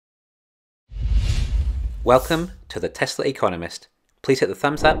Welcome to the Tesla Economist. Please hit the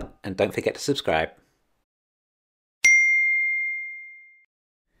thumbs up and don't forget to subscribe.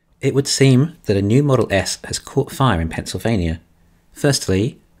 It would seem that a new Model S has caught fire in Pennsylvania.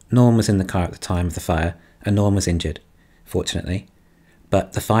 Firstly, Norm was in the car at the time of the fire and Norm was injured, fortunately,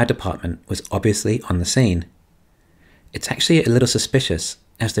 but the fire department was obviously on the scene. It's actually a little suspicious,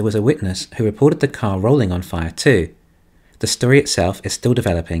 as there was a witness who reported the car rolling on fire too. The story itself is still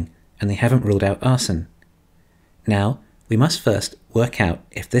developing and they haven't ruled out arson. Now, we must first work out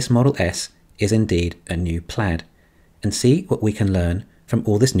if this Model S is indeed a new Plaid, and see what we can learn from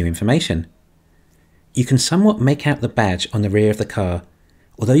all this new information. You can somewhat make out the badge on the rear of the car,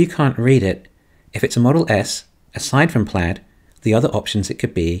 although you can't read it. If it's a Model S, aside from Plaid, the other options it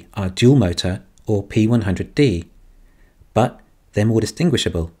could be are dual motor or P100D, but they're more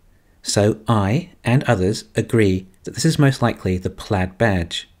distinguishable, so I and others agree that this is most likely the Plaid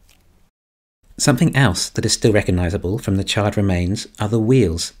badge. Something else that is still recognisable from the charred remains are the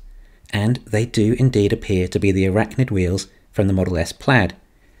wheels, and they do indeed appear to be the arachnid wheels from the Model S Plaid.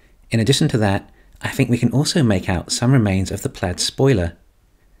 In addition to that, I think we can also make out some remains of the Plaid spoiler.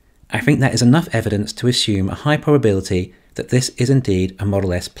 I think that is enough evidence to assume a high probability that this is indeed a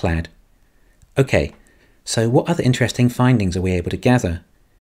Model S Plaid. Okay, so what other interesting findings are we able to gather?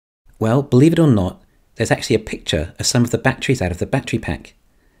 Well, believe it or not, there's actually a picture of some of the batteries out of the battery pack.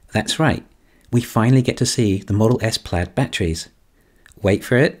 That's right. We finally get to see the Model S Plaid batteries. Wait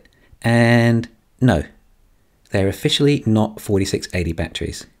for it, and no, they're officially not 4680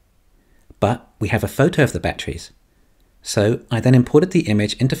 batteries. But we have a photo of the batteries. So I then imported the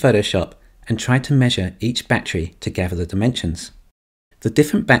image into Photoshop and tried to measure each battery to gather the dimensions. The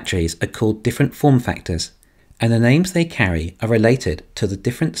different batteries are called different form factors, and the names they carry are related to the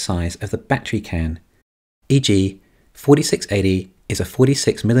different size of the battery can. E.g., 4680 is a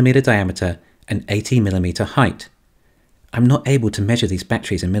 46mm diameter and 80mm height. I'm not able to measure these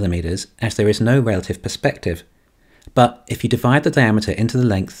batteries in millimeters as there is no relative perspective, but if you divide the diameter into the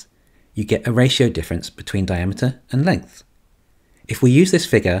length, you get a ratio difference between diameter and length. If we use this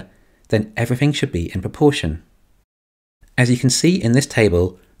figure, then everything should be in proportion. As you can see in this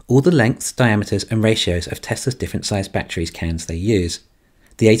table, all the lengths, diameters and ratios of Tesla's different size batteries cans they use.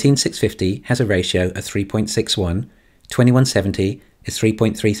 The 18650 has a ratio of 3.61, 2170 is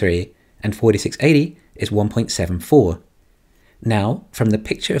 3.33, and 4680 is 1.74. Now, from the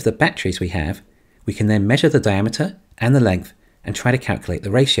picture of the batteries we have, we can then measure the diameter and the length and try to calculate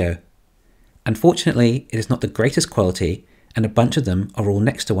the ratio. Unfortunately, it is not the greatest quality and a bunch of them are all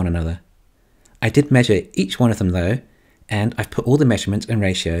next to one another. I did measure each one of them though, and I've put all the measurements and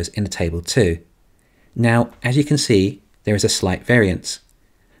ratios in the table too. Now, as you can see, there is a slight variance,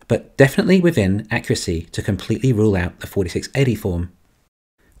 but definitely within accuracy to completely rule out the 4680 form.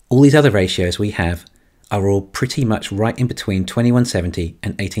 All these other ratios we have are all pretty much right in between 2170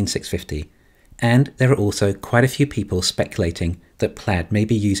 and 18650, and there are also quite a few people speculating that Plaid may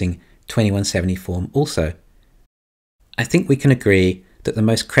be using 2170 form also. I think we can agree that the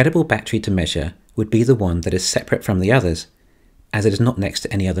most credible battery to measure would be the one that is separate from the others, as it is not next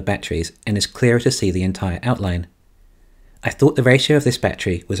to any other batteries and is clearer to see the entire outline. I thought the ratio of this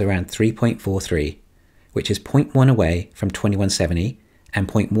battery was around 3.43, which is 0.1 away from 2170 and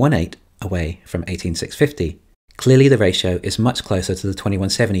 0.18 away from 18650. Clearly the ratio is much closer to the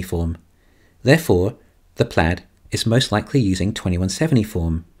 2170 form. Therefore, the Plaid is most likely using 2170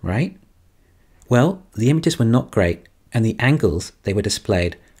 form, right? Well, the images were not great, and the angles they were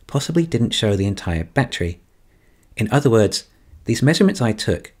displayed possibly didn't show the entire battery. In other words, these measurements I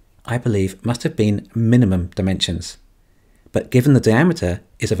took, I believe, must have been minimum dimensions. But given the diameter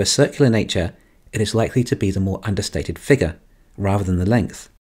is of a circular nature, it is likely to be the more understated figure, rather than the length.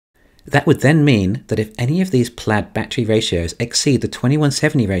 That would then mean that if any of these Plaid battery ratios exceed the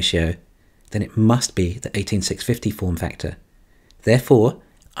 2170 ratio, then it must be the 18650 form factor. Therefore,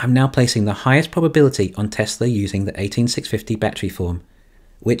 I'm now placing the highest probability on Tesla using the 18650 battery form,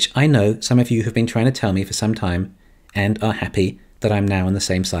 which I know some of you have been trying to tell me for some time and are happy that I'm now on the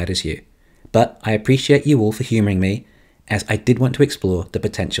same side as you. But I appreciate you all for humouring me, as I did want to explore the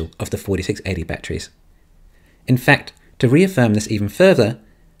potential of the 4680 batteries. In fact, to reaffirm this even further,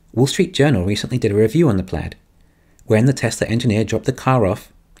 Wall Street Journal recently did a review on the Plaid. When the Tesla engineer dropped the car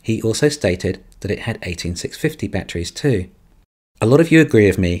off, he also stated that it had 18650 batteries too. A lot of you agree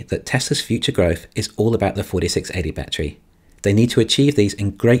with me that Tesla's future growth is all about the 4680 battery. They need to achieve these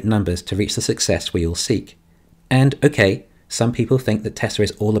in great numbers to reach the success we all seek. And okay, some people think that Tesla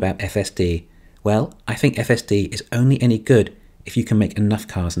is all about FSD. Well, I think FSD is only any good if you can make enough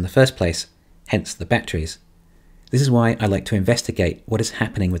cars in the first place, hence the batteries. This is why I like to investigate what is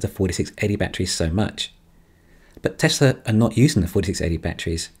happening with the 4680 batteries so much. But Tesla are not using the 4680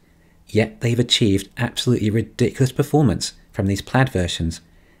 batteries, yet they've achieved absolutely ridiculous performance from these Plaid versions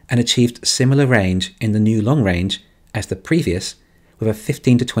and achieved similar range in the new long range as the previous with a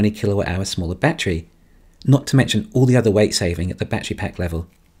 15 to 20 kilowatt hour smaller battery, not to mention all the other weight saving at the battery pack level.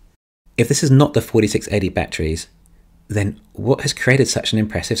 If this is not the 4680 batteries, then what has created such an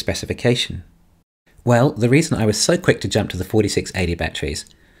impressive specification? Well, the reason I was so quick to jump to the 4680 batteries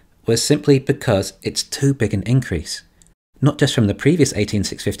was simply because it's too big an increase, not just from the previous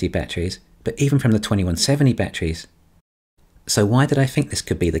 18650 batteries, but even from the 2170 batteries. So why did I think this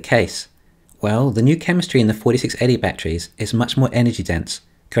could be the case? Well, the new chemistry in the 4680 batteries is much more energy dense,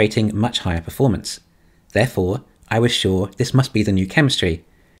 creating much higher performance. Therefore, I was sure this must be the new chemistry,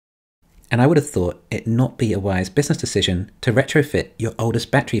 and I would have thought it not be a wise business decision to retrofit your oldest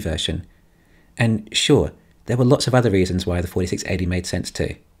battery version. And sure, there were lots of other reasons why the 4680 made sense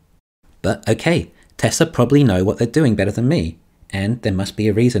too. But okay, Tesla probably know what they're doing better than me, and there must be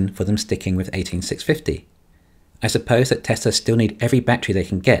a reason for them sticking with 18650. I suppose that Tesla still need every battery they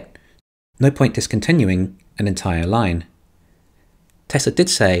can get. No point discontinuing an entire line. Tesla did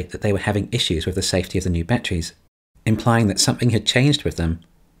say that they were having issues with the safety of the new batteries, implying that something had changed with them.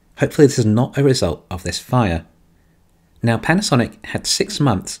 Hopefully this is not a result of this fire. Now Panasonic had 6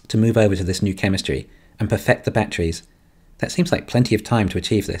 months to move over to this new chemistry and perfect the batteries. That seems like plenty of time to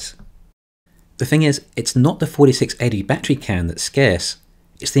achieve this. The thing is, it's not the 4680 battery can that's scarce,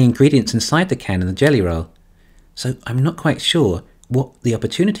 it's the ingredients inside the can and the jelly roll. So I'm not quite sure what the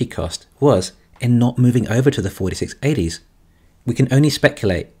opportunity cost was in not moving over to the 4680s. We can only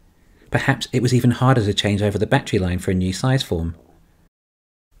speculate. Perhaps it was even harder to change over the battery line for a new size form.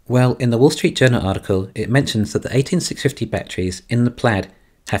 Well, in the Wall Street Journal article, it mentions that the 18650 batteries in the Plaid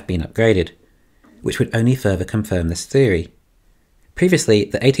have been upgraded, which would only further confirm this theory. Previously,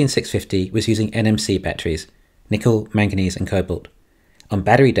 the 18650 was using NMC batteries, nickel, manganese and cobalt. On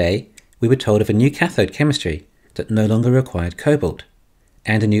battery day, we were told of a new cathode chemistry that no longer required cobalt,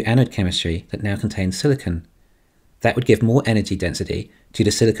 and a new anode chemistry that now contains silicon. That would give more energy density due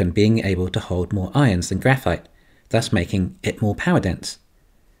to silicon being able to hold more ions than graphite, thus making it more power dense.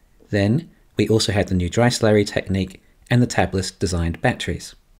 Then, we also had the new dry slurry technique and the tabless designed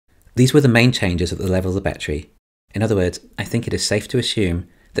batteries. These were the main changes at the level of the battery. In other words, I think it is safe to assume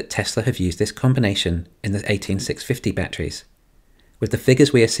that Tesla have used this combination in the 18650 batteries. With the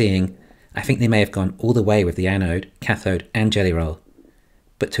figures we are seeing, I think they may have gone all the way with the anode, cathode and jelly roll.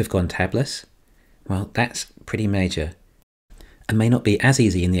 But to have gone tabless? Well, that's pretty major, and may not be as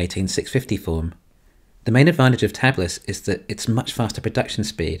easy in the 18650 form. The main advantage of tabless is that it's much faster production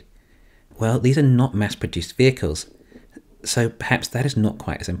speed. Well, these are not mass-produced vehicles, so perhaps that is not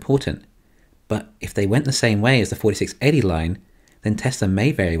quite as important. But if they went the same way as the 4680 line, then Tesla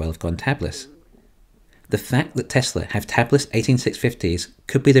may very well have gone tabless. The fact that Tesla have tabless 18650s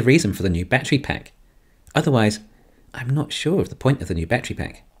could be the reason for the new battery pack. Otherwise, I'm not sure of the point of the new battery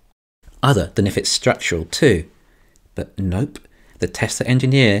pack. Other than if it's structural too. But nope, the Tesla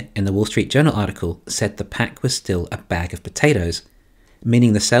engineer in the Wall Street Journal article said the pack was still a bag of potatoes,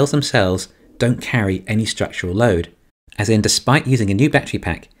 meaning the cells themselves don't carry any structural load, as in despite using a new battery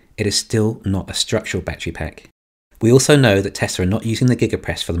pack, it is still not a structural battery pack. We also know that Tesla are not using the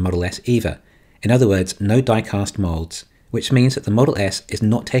gigapress for the Model S either. In other words, no die-cast molds, which means that the Model S is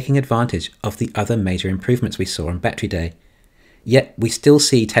not taking advantage of the other major improvements we saw on battery day. Yet we still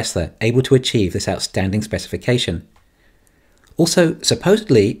see Tesla able to achieve this outstanding specification. Also,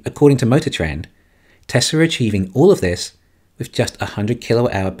 supposedly, according to Motor Trend, Tesla are achieving all of this with just a 100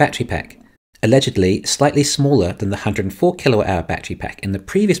 kWh battery pack, allegedly slightly smaller than the 104 kWh battery pack in the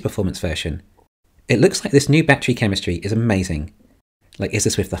previous performance version. It looks like this new battery chemistry is amazing. Like, is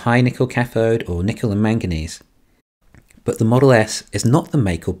this with the high nickel cathode or nickel and manganese? But the Model S is not the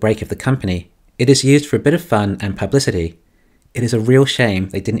make or break of the company. It is used for a bit of fun and publicity. It is a real shame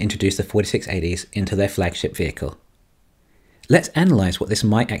they didn't introduce the 4680s into their flagship vehicle. Let's analyse what this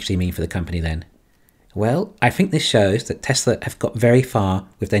might actually mean for the company then. Well, I think this shows that Tesla have got very far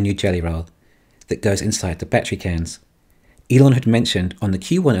with their new jelly roll that goes inside the battery cans. Elon had mentioned on the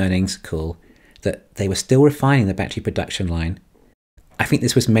Q1 earnings call that they were still refining the battery production line. I think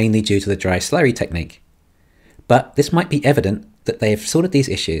this was mainly due to the dry slurry technique. But this might be evident that they have sorted these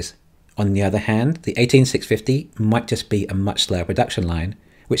issues. On the other hand, the 18650 might just be a much slower production line,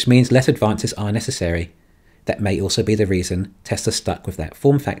 which means less advances are necessary. That may also be the reason Tesla stuck with that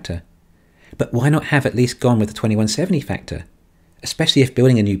form factor. But why not have at least gone with the 2170 factor? Especially if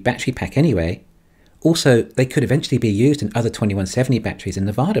building a new battery pack anyway. Also, they could eventually be used in other 2170 batteries in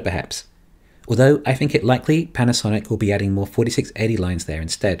Nevada perhaps. Although I think it likely Panasonic will be adding more 4680 lines there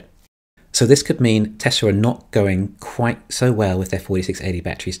instead. So this could mean Tesla are not going quite so well with their 4680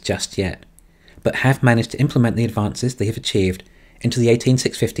 batteries just yet, but have managed to implement the advances they have achieved into the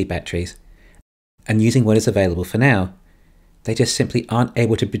 18650 batteries, and using what is available for now, they just simply aren't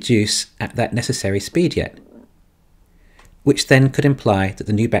able to produce at that necessary speed yet. Which then could imply that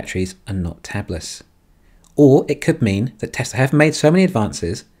the new batteries are not tabless. Or it could mean that Tesla have made so many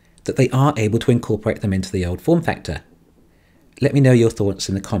advances that they are able to incorporate them into the old form factor. Let me know your thoughts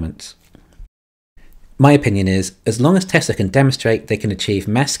in the comments. My opinion is, as long as Tesla can demonstrate they can achieve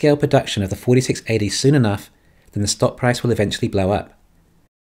mass scale production of the 4680 soon enough, then the stock price will eventually blow up.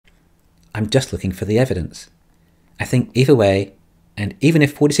 I'm just looking for the evidence. I think either way, and even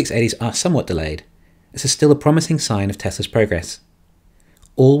if 4680s are somewhat delayed, this is still a promising sign of Tesla's progress.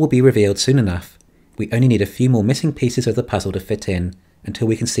 All will be revealed soon enough. We only need a few more missing pieces of the puzzle to fit in until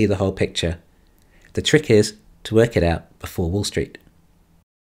we can see the whole picture. The trick is to work it out before Wall Street.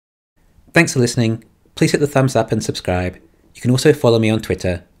 Thanks for listening. Please hit the thumbs up and subscribe. You can also follow me on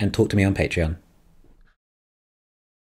Twitter and talk to me on Patreon.